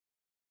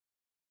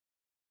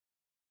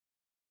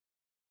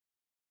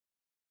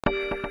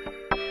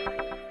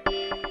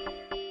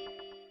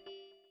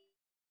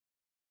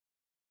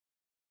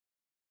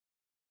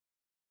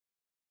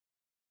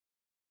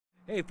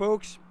Hey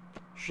folks,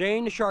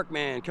 Shane the Shark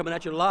Man coming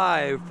at you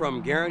live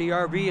from Guarantee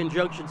RV in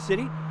Junction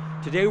City.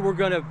 Today we're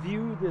going to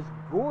view this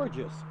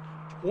gorgeous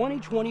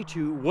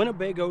 2022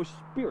 Winnebago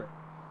Spirit.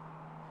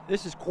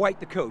 This is quite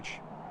the coach.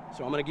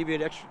 So I'm going to give you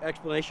an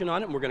explanation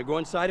on it, and we're going to go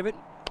inside of it,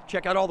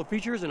 check out all the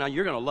features, and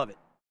you're going to love it.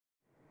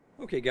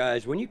 Okay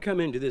guys, when you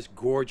come into this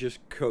gorgeous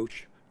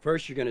coach,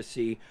 first you're going to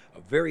see a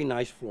very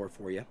nice floor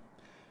for you.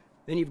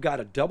 Then you've got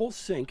a double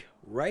sink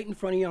right in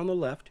front of you on the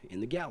left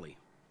in the galley.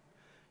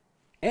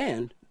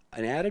 And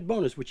an added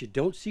bonus, which you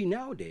don't see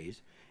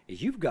nowadays,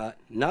 is you've got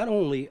not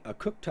only a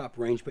cooktop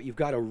range, but you've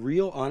got a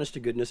real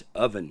honest-to-goodness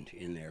oven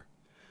in there.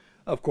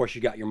 Of course,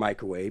 you got your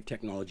microwave.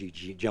 Technology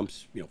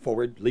jumps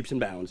forward, leaps and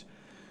bounds.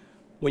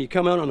 When you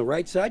come out on the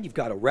right side, you've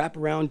got a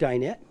wraparound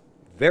dinette.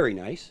 Very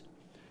nice.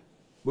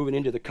 Moving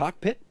into the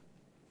cockpit,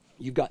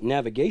 you've got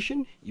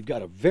navigation. You've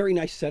got a very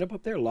nice setup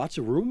up there, lots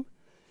of room.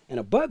 And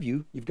above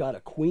you, you've got a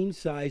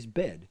queen-size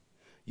bed.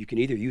 You can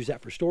either use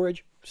that for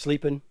storage,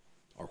 sleeping,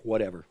 or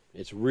whatever.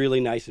 It's really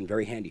nice and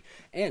very handy.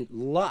 And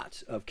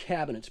lots of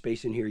cabinet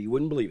space in here. You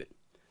wouldn't believe it.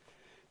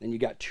 Then you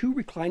got two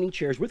reclining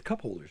chairs with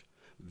cup holders.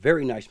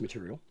 Very nice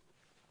material.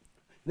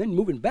 Then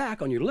moving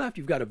back on your left,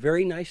 you've got a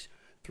very nice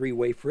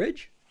three-way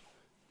fridge.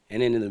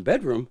 And then in the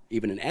bedroom,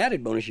 even an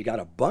added bonus, you got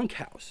a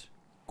bunkhouse.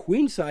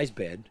 Queen-size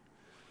bed,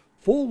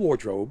 full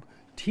wardrobe,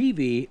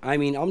 TV. I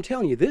mean, I'm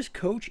telling you, this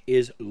coach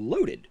is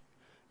loaded.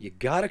 You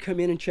got to come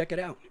in and check it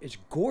out. It's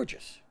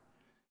gorgeous.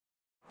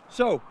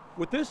 So,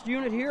 with this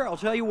unit here, I'll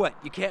tell you what,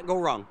 you can't go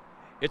wrong.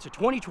 It's a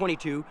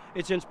 2022,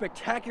 it's in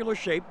spectacular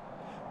shape.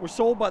 We're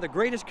sold by the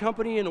greatest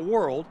company in the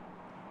world.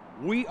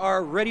 We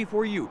are ready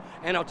for you.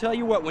 And I'll tell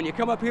you what, when you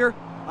come up here,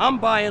 I'm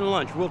buying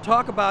lunch. We'll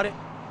talk about it.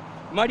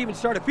 Might even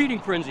start a feeding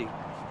frenzy.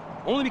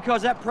 Only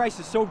because that price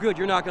is so good,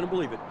 you're not going to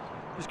believe it.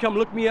 Just come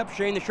look me up,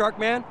 Shane the Shark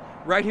Man,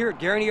 right here at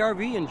Guarantee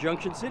RV in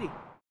Junction City.